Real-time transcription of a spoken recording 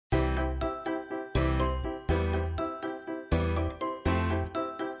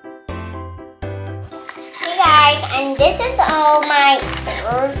guys, and this is all my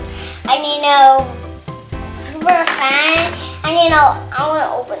flavors. And you know, super fun. And you know, I want to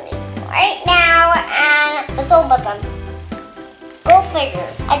open it right now, and let's open them. Go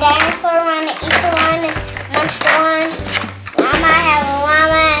figures. A dinosaur one, an Easter one, a monster one. Llama, I have a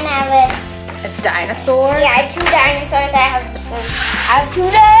llama, and I have a dinosaur? Yeah, 2 dinosaurs. I have 2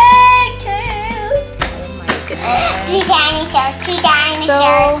 dinosaurs. Oh my goodness. 2 dinosaurs, 2 dinosaurs,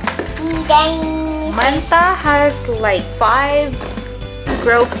 so, 2 dinosaurs. Manta has like 5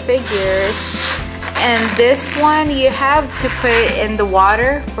 grow figures, and this one you have to put it in the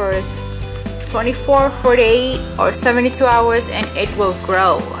water for 24, 48, or 72 hours and it will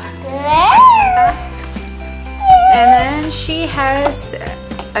grow. And then she has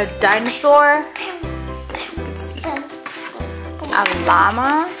a dinosaur. Let's see. A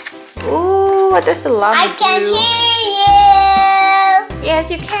llama. Ooh, what does the llama do? I can hear you. Yes,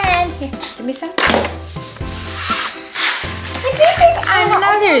 you can. Here, give me some.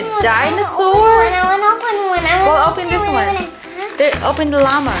 Another dinosaur. I want to open one. Well, open this one. Open the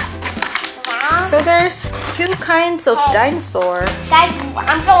llama. So there's 2 kinds of dinosaur. Guys,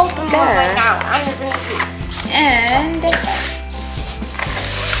 I'm gonna open one right now. I'm just gonna see. And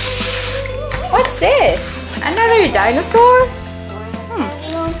what's this? Another dinosaur?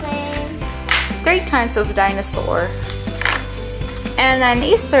 3 kinds of dinosaur. And an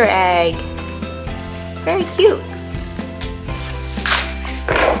Easter egg. Very cute.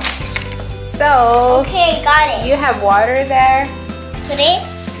 So okay, got it. You have water there. Put it?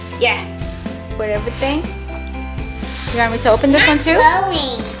 Yeah. Put everything. You want me to open this one too?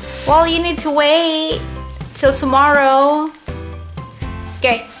 Blowing. Well, you need to wait till tomorrow.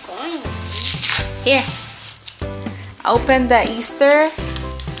 Okay. Here. Open the Easter.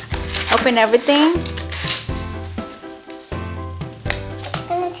 Open everything. It's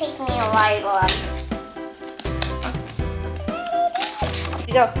gonna take me a while. Here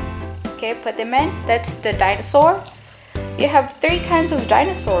you go. Okay, put them in. That's the dinosaur. You have 3 kinds of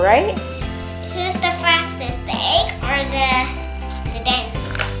dinosaur, right? Who's the fastest, the egg or the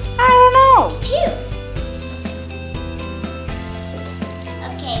dinosaur? I don't know. 2.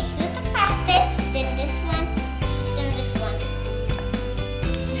 Okay, who's the fastest? Then this one, then this one.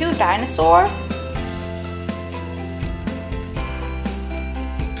 2 dinosaur.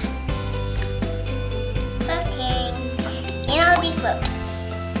 Floating. And I'll be floating.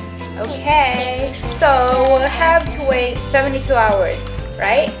 Okay, so we'll have to wait 72 hours,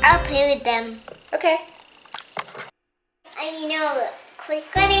 right? I'll play with them. Okay. And you know, click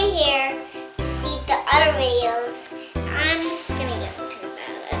on it here to see the other videos. I'm just gonna get to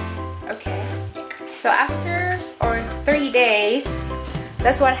that. Okay. So after 3 days,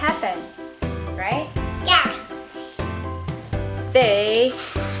 that's what happened, right? Yeah. They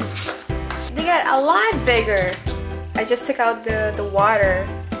got a lot bigger. I just took out the water.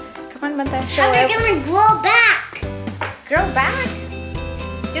 Come on, Manta, show How are they gonna grow back? Grow back?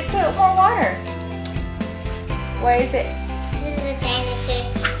 Just put more water. What is it? This is a dinosaur.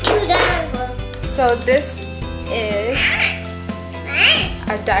 2 dinosaurs. So this is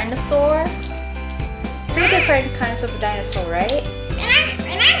a dinosaur. 2 different kinds of dinosaur, right?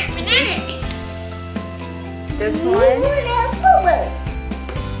 This one,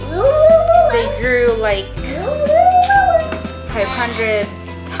 they grew like 500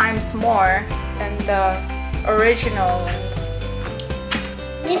 times more than the original ones.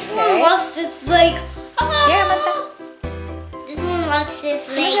 This one was this big. Yeah, Manta. This one was this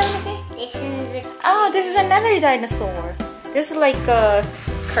big. This is Oh, this is another dinosaur. This is like a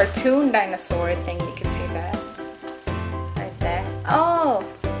cartoon dinosaur, I think you could say that. Right there. Oh,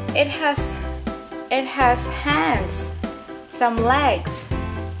 it has hands, some legs,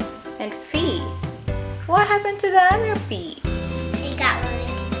 and feet. What happened to the other feet? It got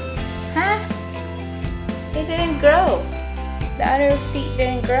ruined. Huh? It didn't grow. The other feet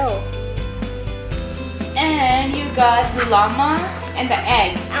didn't grow. And you got the llama and the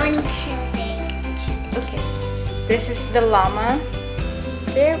egg. I want to show the egg. Okay. This is the llama.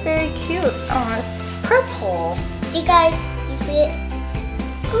 They're very cute. Oh, it's purple. See guys, you see it?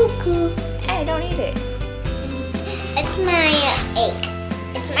 Cuckoo. Hey, don't eat it. It's my egg.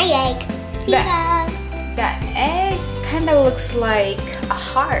 It's my egg. See guys? That egg kind of looks like a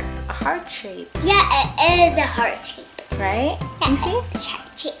heart shape. Yeah, it is a heart shape. Right? You see? It's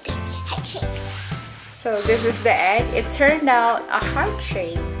heart shape. Heart shape. So this is the egg. It turned out a heart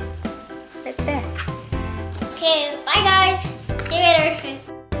shape. Right there. Okay, bye guys. See you later.